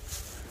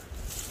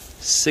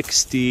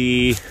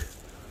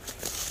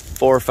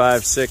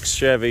 6456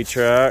 Chevy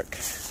truck.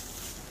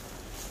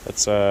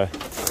 That's a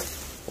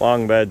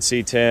long bed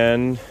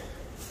C10.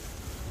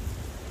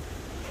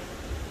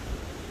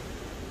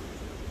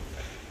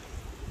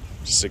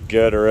 Just a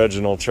good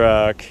original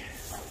truck.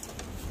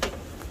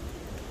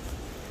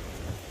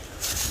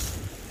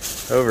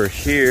 Over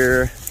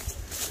here, I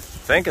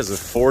think is a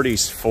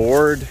 40s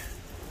Ford.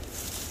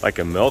 like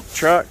a milk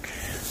truck.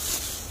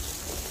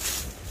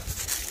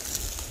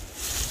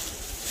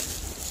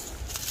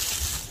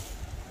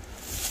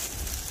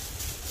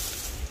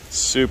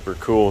 Super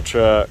cool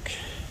truck.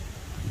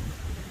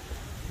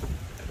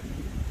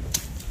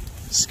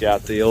 It's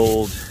got the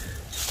old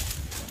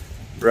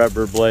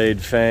rubber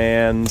blade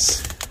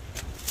fans.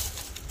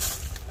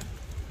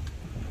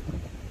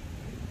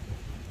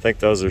 I think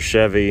those are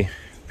Chevy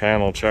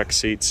panel truck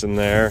seats in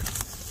there.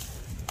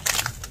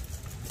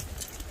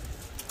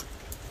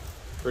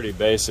 Pretty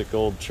basic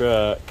old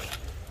truck.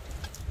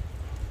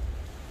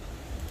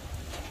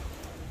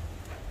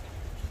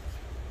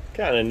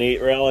 Kind of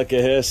neat relic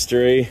of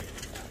history.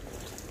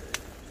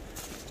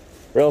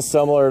 Real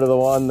similar to the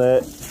one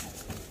that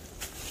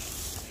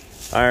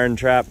Iron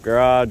Trap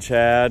Garage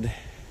had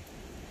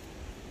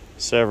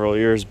several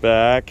years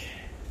back.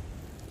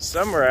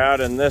 Somewhere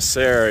out in this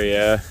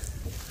area,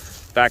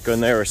 back when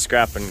they were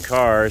scrapping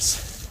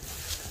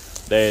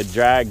cars, they had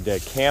dragged a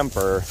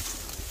camper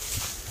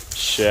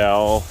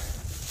shell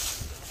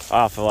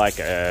off of like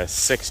a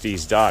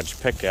 60s Dodge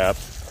pickup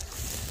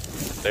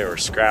they were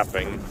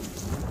scrapping.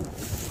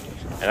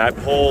 And I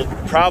pulled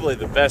probably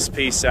the best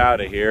piece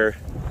out of here.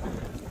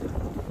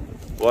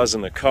 It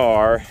wasn't a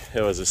car,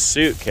 it was a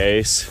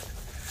suitcase.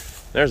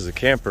 There's the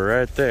camper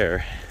right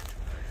there.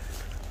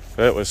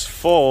 But it was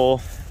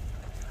full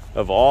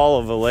of all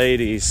of the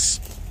ladies'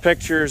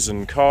 pictures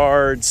and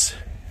cards.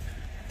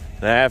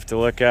 And I have to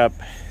look up,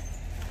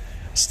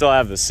 still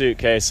have the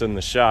suitcase in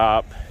the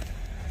shop.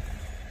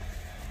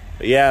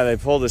 But yeah, they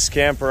pulled this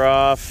camper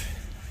off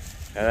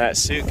and that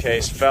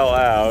suitcase fell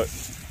out.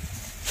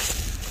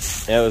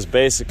 It was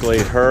basically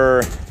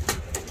her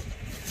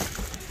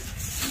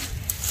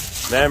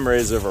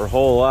memories of her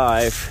whole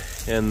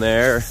life in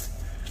there.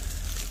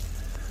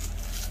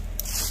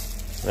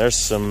 There's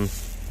some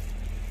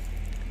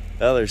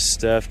other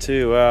stuff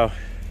too, wow.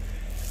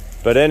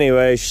 But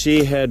anyway,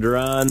 she had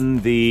run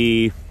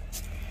the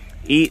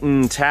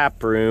Eaton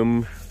Tap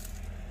Room,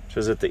 which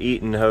was at the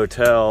Eaton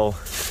Hotel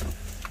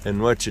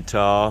in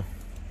Wichita.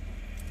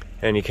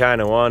 And you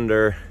kind of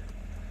wonder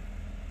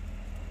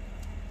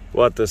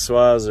what this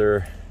was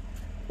or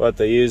what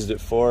they used it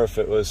for, if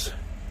it was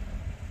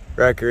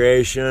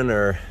recreation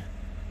or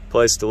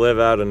place to live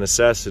out of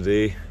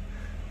necessity.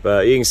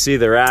 But you can see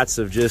the rats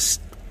have just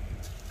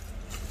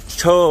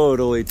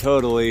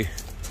totally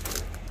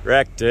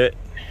wrecked it.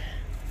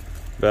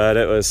 But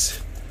it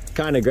was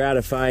kind of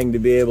gratifying to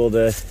be able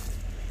to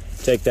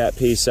take that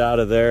piece out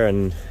of there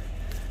and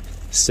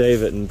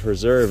save it and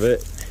preserve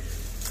it.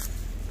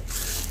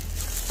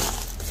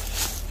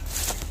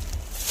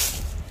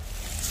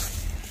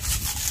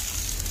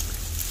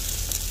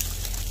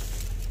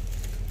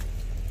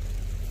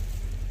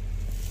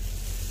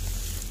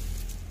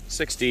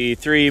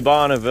 '63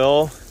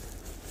 Bonneville,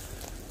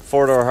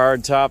 4-door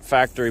hardtop,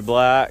 factory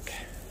black.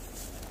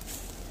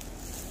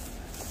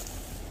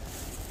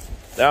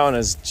 That one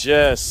is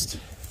just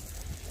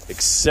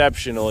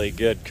exceptionally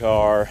good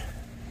car.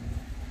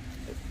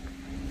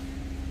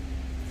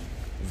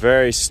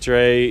 Very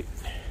straight.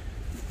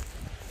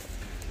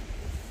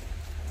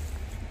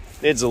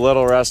 Needs a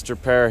little rust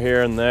repair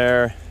here and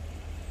there,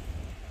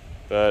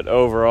 but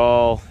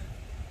overall,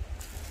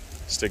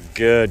 just a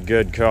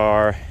good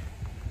car.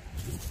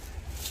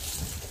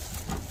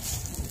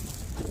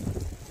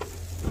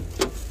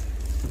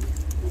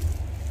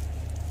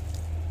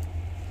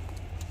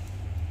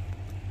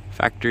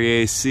 Factory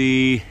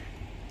AC.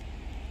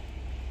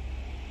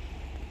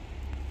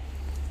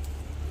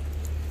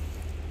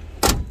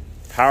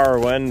 Power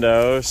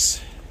windows.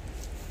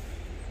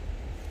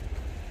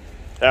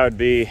 That would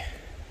be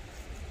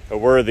a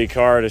worthy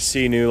car to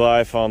see new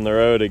life on the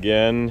road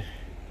again.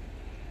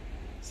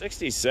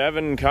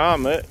 '67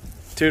 Comet,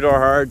 2-door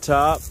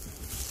hardtop.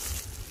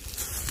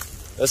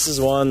 This is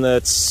one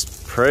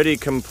that's pretty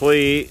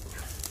complete.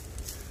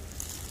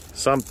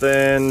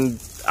 Something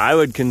I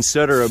would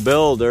consider a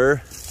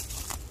builder.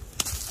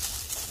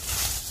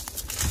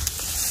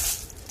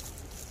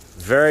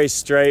 Very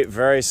straight,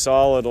 very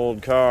solid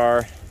old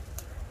car.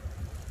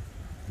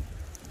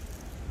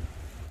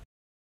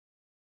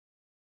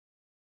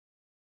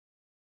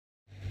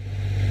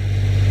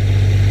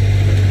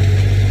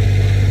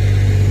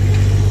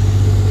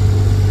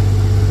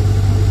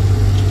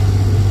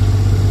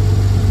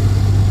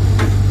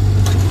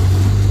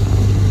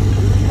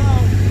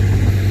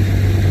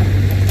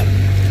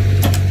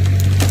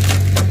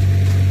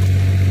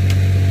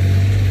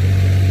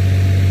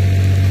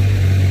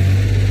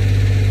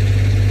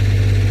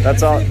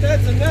 That's all. I think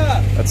that's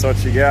enough. That's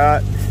what you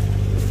got.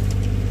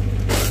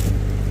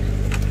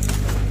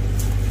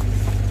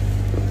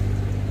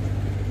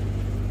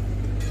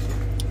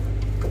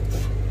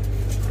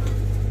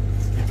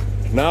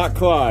 Not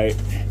quite.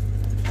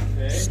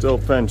 Okay. Still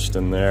pinched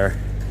in there.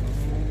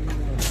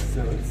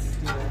 So it's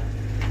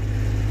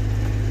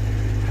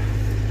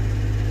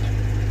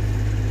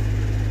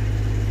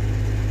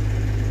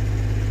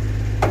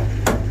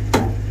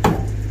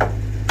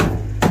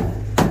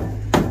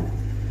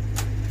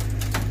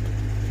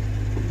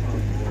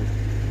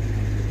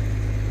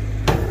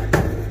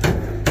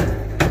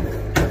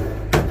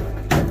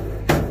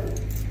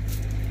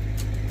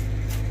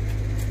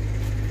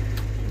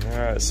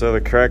So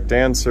the correct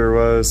answer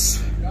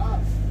was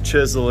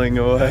chiseling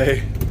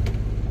away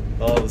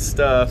all the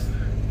stuff.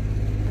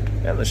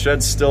 And the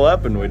shed's still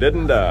up and we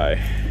didn't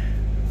die.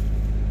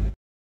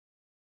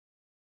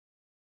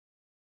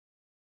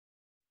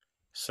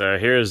 So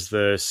here's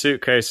the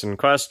suitcase in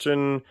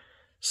question,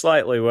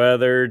 slightly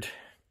weathered.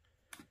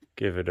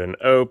 Give it an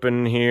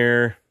open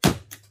here.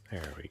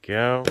 There we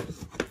go.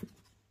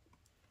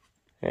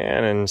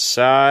 And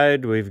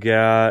inside we've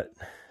got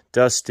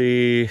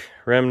dusty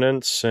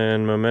remnants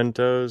and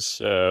mementos.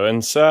 So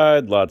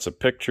inside, lots of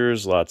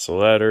pictures, lots of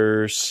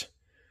letters,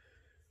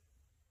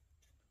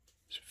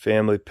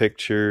 family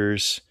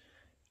pictures.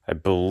 I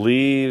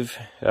believe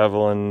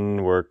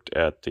Evelyn worked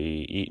at the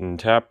Eaton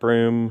Tap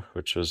Room,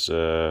 which was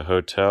a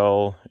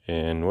hotel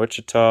in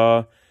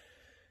Wichita.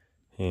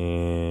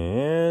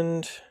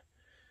 And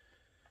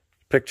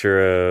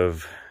picture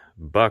of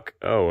Buck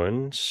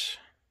Owens.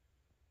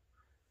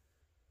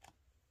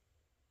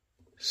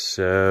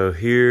 So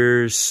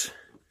here's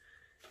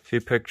a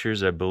few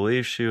pictures. I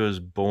believe she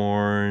was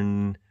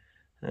born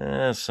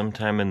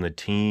sometime in the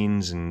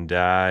teens and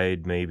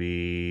died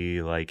maybe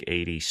like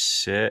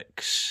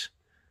 86.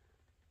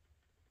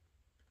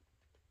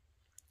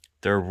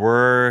 There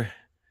were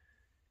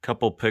a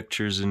couple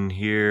pictures in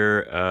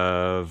here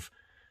of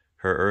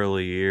her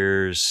early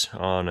years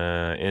on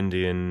an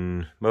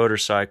Indian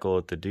motorcycle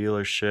at the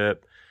dealership,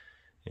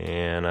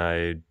 and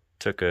I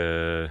took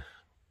a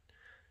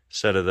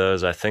set of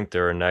those. I think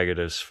there were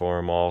negatives for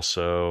them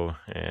also,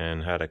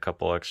 and had a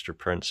couple extra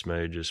prints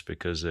made just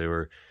because they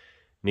were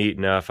neat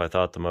enough. I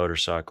thought the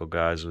motorcycle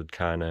guys would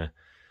kind of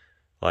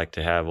like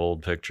to have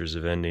old pictures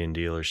of Indian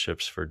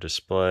dealerships for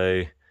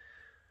display.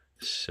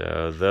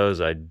 So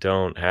those I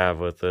don't have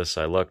with this.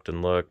 I looked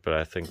and looked, but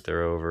I think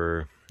they're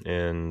over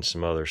in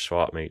some other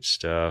swap meet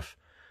stuff.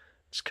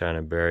 It's kind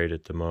of buried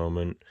at the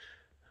moment.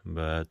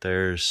 But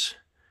there's,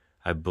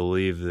 I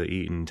believe, the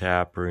Eaton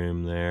Tap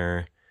Room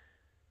there.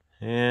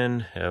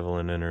 And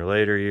Evelyn in her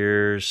later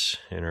years,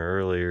 in her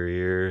earlier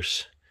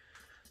years.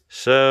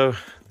 So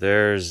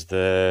there's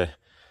the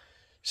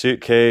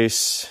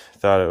suitcase.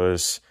 Thought it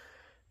was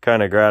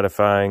kind of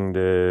gratifying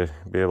to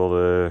be able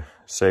to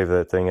save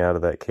that thing out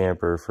of that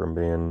camper from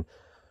being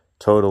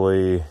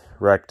totally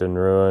wrecked and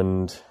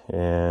ruined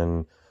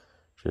and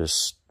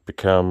just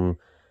become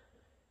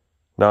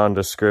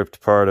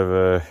nondescript part of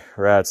a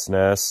rat's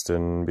nest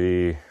and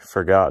be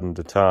forgotten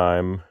to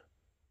time.